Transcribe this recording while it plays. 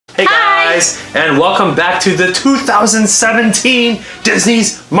Hey guys, and welcome back to the 2017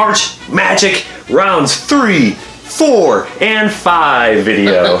 Disney's March Magic Rounds 3, 4, and 5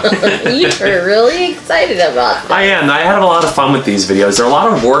 video. You were really excited about that. I am. I had a lot of fun with these videos. They're a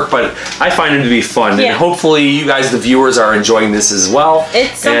lot of work, but I find them to be fun. Yeah. And hopefully you guys, the viewers, are enjoying this as well.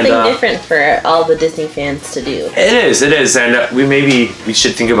 It's something different for all the Disney fans to do. It is. And we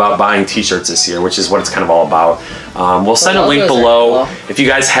should think about buying t-shirts this year, which is what it's kind of all about. We'll send a link below. If you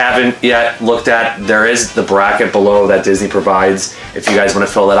guys haven't yet looked at, there is the bracket below that Disney provides if you guys want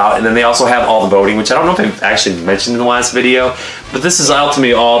to fill that out. And then they also have all the voting, which I don't know if I've actually mentioned in the last video, but this is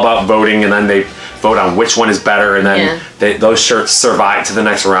ultimately all about voting, and then they vote on which one is better, and then those shirts survive to the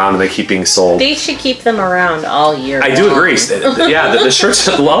next round, and they keep being sold. They should keep them around all year I do agree. Yeah, the shirts,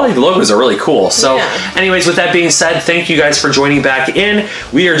 the logos are really cool. So anyways, with that being said, thank you guys for joining back in.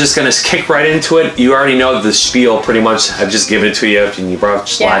 We are just going to kick right into it. You already know the spiel pretty much. I've just given it to you if you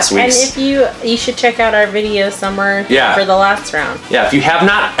watched last week's. And if you should check out our video somewhere for the last round. Yeah, if you have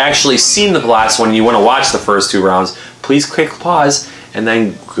not actually seen the last one and you want to watch the first two rounds, please click pause and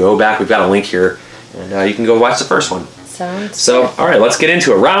then go back. We've got a link here. And you can go watch the first one. Sounds good. All right, let's get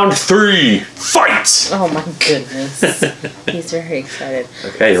into it. Round 3, fight! Oh my goodness. He's very excited.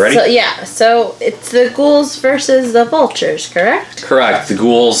 Okay, you ready? So it's the ghouls versus the vultures, correct? Correct. The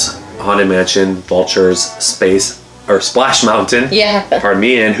ghouls, Haunted Mansion, vultures, Splash Mountain. Yeah. Pardon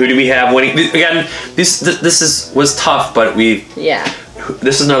me. And who do we have winning? Again, this was tough, but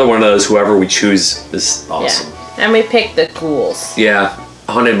this is another one of those, whoever we choose is awesome. Yeah. And we picked the ghouls. Yeah.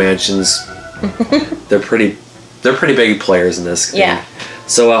 Haunted Mansions. They're pretty big players in this game. Yeah.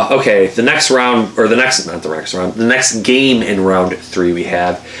 So okay, the next round, or the next game in round 3 we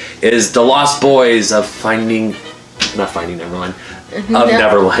have is the Lost Boys of Neverland.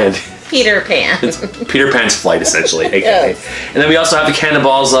 Neverland. Peter Pan. It's Peter Pan's Flight, essentially, aka. And then we also have the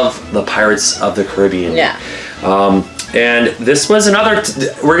Cannonballs of the Pirates of the Caribbean. Yeah. And this was another,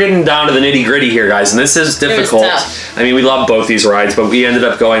 we're getting down to the nitty gritty here, guys, and this is difficult. I mean, we love both these rides, but we ended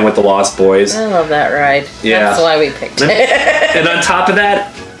up going with the Lost Boys. I love that ride. Yeah. That's why we picked it. And on top of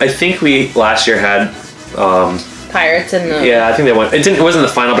that, I think we last year had Pirates in the... Yeah, I think they went, it wasn't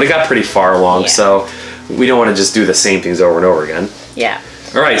the final, but it got pretty far along, so we don't want to just do the same things over and over again. Yeah.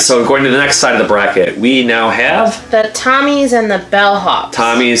 All right, so going to the next side of the bracket, we now have... the Tommies and the Bellhops.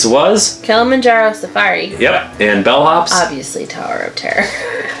 Tommies was? Kilimanjaro Safari. Yep, and Bellhops? Obviously Tower of Terror.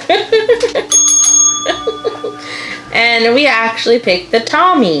 And we actually picked the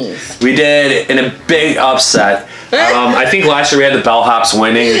Tommies. We did, in a big upset. I think last year we had the Bellhops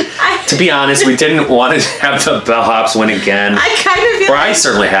winning. To be honest, we didn't want to have the Bellhops win again. I kind of feel I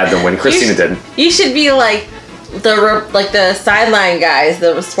certainly had them win. Christina didn't. You should be like... the sideline guys,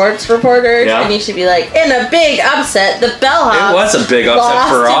 the sports reporters, and you should be like, in a big upset, the Bellhops. It was a big upset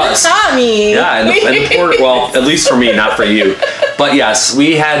for us. Tommy. Yeah, and well, at least for me, not for you. But yes,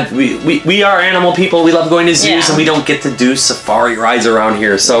 we are animal people. We love going to zoos, and we don't get to do safari rides around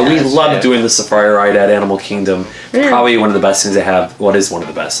here. So we love doing the safari ride at Animal Kingdom. Probably one of the best things they have. What is one of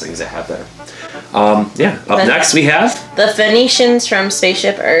the best things they have there? Up next we have the Phoenicians from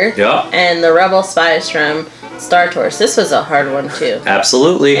Spaceship Earth. Yep. And the Rebel Spies from Star Tours. This was a hard one too.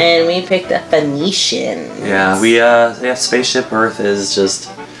 Absolutely. And we picked the Phoenicians. Yeah, Spaceship Earth is just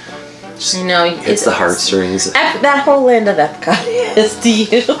I know, it's the heartstrings. That whole land of Epcot is to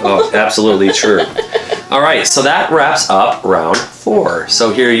you. Oh, absolutely true. All right, so that wraps up round 4.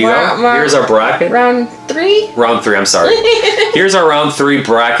 So here you go. Here's our bracket. Round 3? Round 3, I'm sorry. Here's our round 3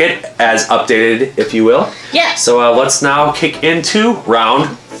 bracket as updated, if you will. Yeah. So let's now kick into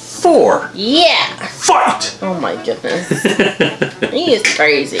round 4. Yeah. Fight! Oh my goodness. He is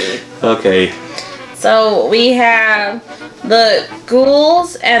crazy. Okay. So we have the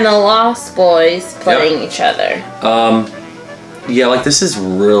ghouls and the Lost Boys playing each other. Yeah, this is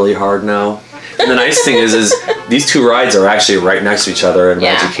really hard now. And the nice thing is these two rides are actually right next to each other in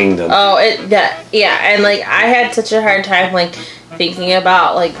Magic Kingdom. Oh, and I had such a hard time thinking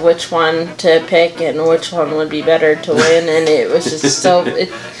about which one to pick and which one would be better to win, and it was just so it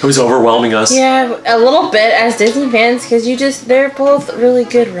was overwhelming us. Yeah, a little bit as Disney fans, because they're both really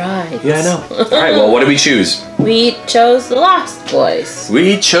good rides. Yeah, I know. All right, well, what did we choose? We chose the Lost Boys.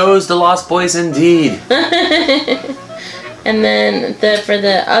 We chose the Lost Boys indeed. And then for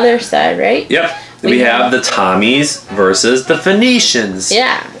the other side, right? Yep. We have the Tommies versus the Phoenicians.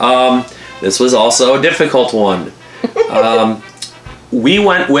 Yeah. This was also a difficult one. We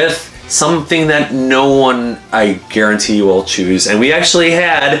went with something that no one, I guarantee, will choose. And we actually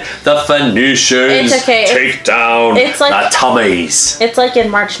had the Phoenicians take down the Tommies. It's like in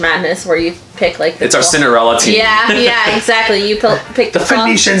March Madness where you pick like it's our Cinderella team. Yeah, exactly. You pick the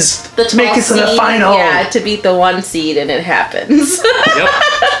Phoenicians to make it to the seed, final. Yeah, to beat the 1 seed, and it happens. Yep.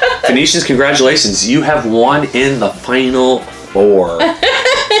 Phoenicians, congratulations. You have won in the Final Four.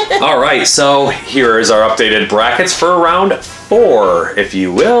 All right, so here is our updated brackets for round 4, if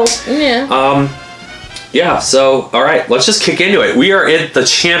you will. Yeah. Yeah, so, all right, let's just kick into it. We are in the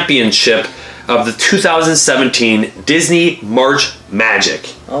championship of the 2017 Disney March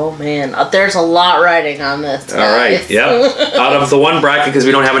Magic. Oh, man. There's a lot riding on this, guys. All right, yep. Out of the one bracket, because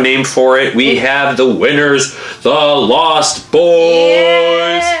we don't have a name for it, we have the winners, the Lost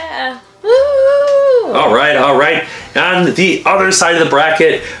Boys. Yeah. Woo! All right, all right. On the other side of the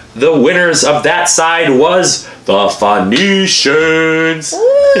bracket, the winners of that side was the Phoenicians.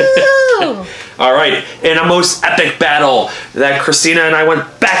 Woo! All right, in a most epic battle that Christina and I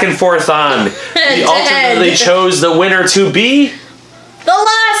went back and forth on, we ultimately chose the winner to be the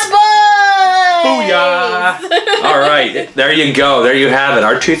Lost Boys. Booyah! All right, there you go. There you have it.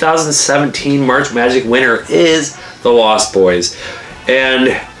 Our 2017 March Magic winner is the Lost Boys.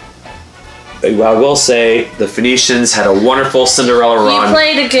 And I will say the Phoenicians had a wonderful Cinderella run. You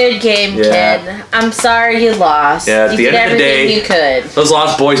played a good game, kid. I'm sorry you lost. Yeah, at the end of the day, you could. Those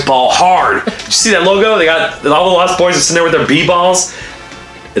Lost Boys ball hard. Did you see that logo? They got all the Lost Boys are sitting there with their B-balls.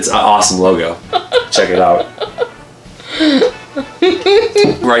 It's an awesome logo. Check it out.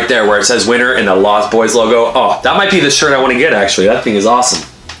 Right there where it says winner and the Lost Boys logo. Oh, that might be the shirt I want to get, actually. That thing is awesome.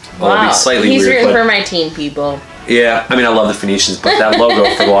 Wow. Be slightly He's weird, rooting for my team, people. Yeah, I mean, I love the Phoenicians, but that logo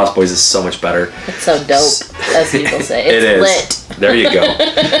for the Lost Boys is so much better. It's so dope, as people say. It's it is. Lit. There you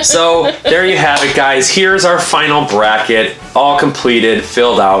go. So, there you have it, guys. Here's our final bracket, all completed,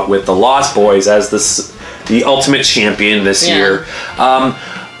 filled out with the Lost Boys as the ultimate champion this year.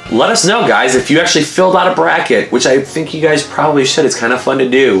 Let us know, guys, if you actually filled out a bracket, which I think you guys probably should. It's kind of fun to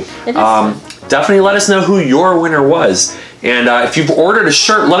do. It is. Definitely let us know who your winner was. And if you've ordered a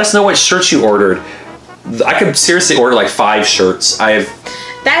shirt, let us know what shirts you ordered. I could seriously order like 5 shirts.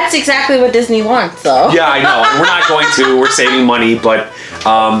 That's exactly what Disney wants, though. Yeah, I know. And we're not going to. We're saving money, but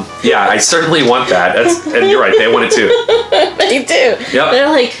yeah, I certainly want that. And you're right. They want it too. They do. Yep. They're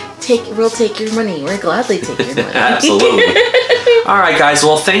like, we'll take your money. We're gladly take your money. Absolutely. All right, guys.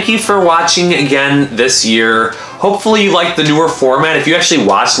 Well, thank you for watching again this year. Hopefully you liked the newer format. If you actually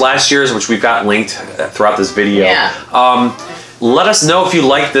watched last year's, which we've got linked throughout this video, let us know if you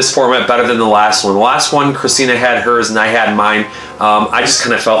like this format better than the last one. The last one, Christina had hers and I had mine. I just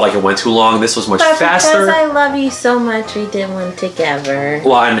kind of felt like it went too long. This was much faster. Because I love you so much, we did one together.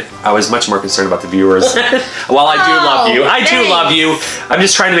 Well, and I was much more concerned about the viewers. While I do love you, do love you. I'm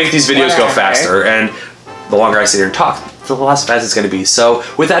just trying to make these videos go faster. And the longer I sit here and talk, the less fast it's going to be. So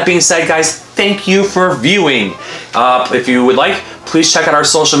with that being said, guys, thank you for viewing. If you would like, please check out our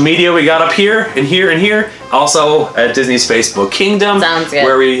social media we got up here and here and here. Also at Disney's Facebook Kingdom. Sounds good.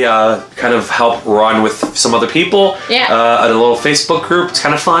 Where we kind of help run with some other people. Yeah. At a little Facebook group. It's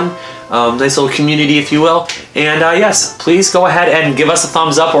kind of fun. Nice little community, if you will. And yes, please go ahead and give us a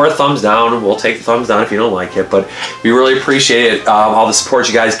thumbs up or a thumbs down. We'll take the thumbs down if you don't like it, but we really appreciate it, all the support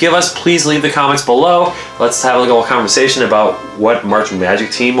you guys give us. Please leave the comments below. Let's have a little conversation about what March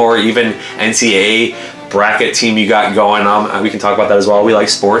Magic team or even NCAA bracket team you got going on. We can talk about that as well. We like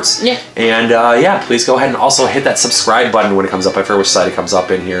sports. Yeah. And yeah, please go ahead and also hit that subscribe button when it comes up. I forget which side it comes up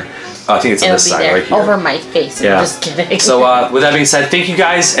in here. I think it's on this side right here. Over my face. Yeah. I'm just kidding. So with that being said, thank you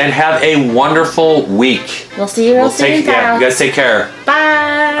guys and have a wonderful week. We'll see you real soon. Yeah, you guys take care. Bye.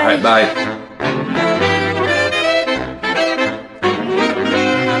 All right, bye.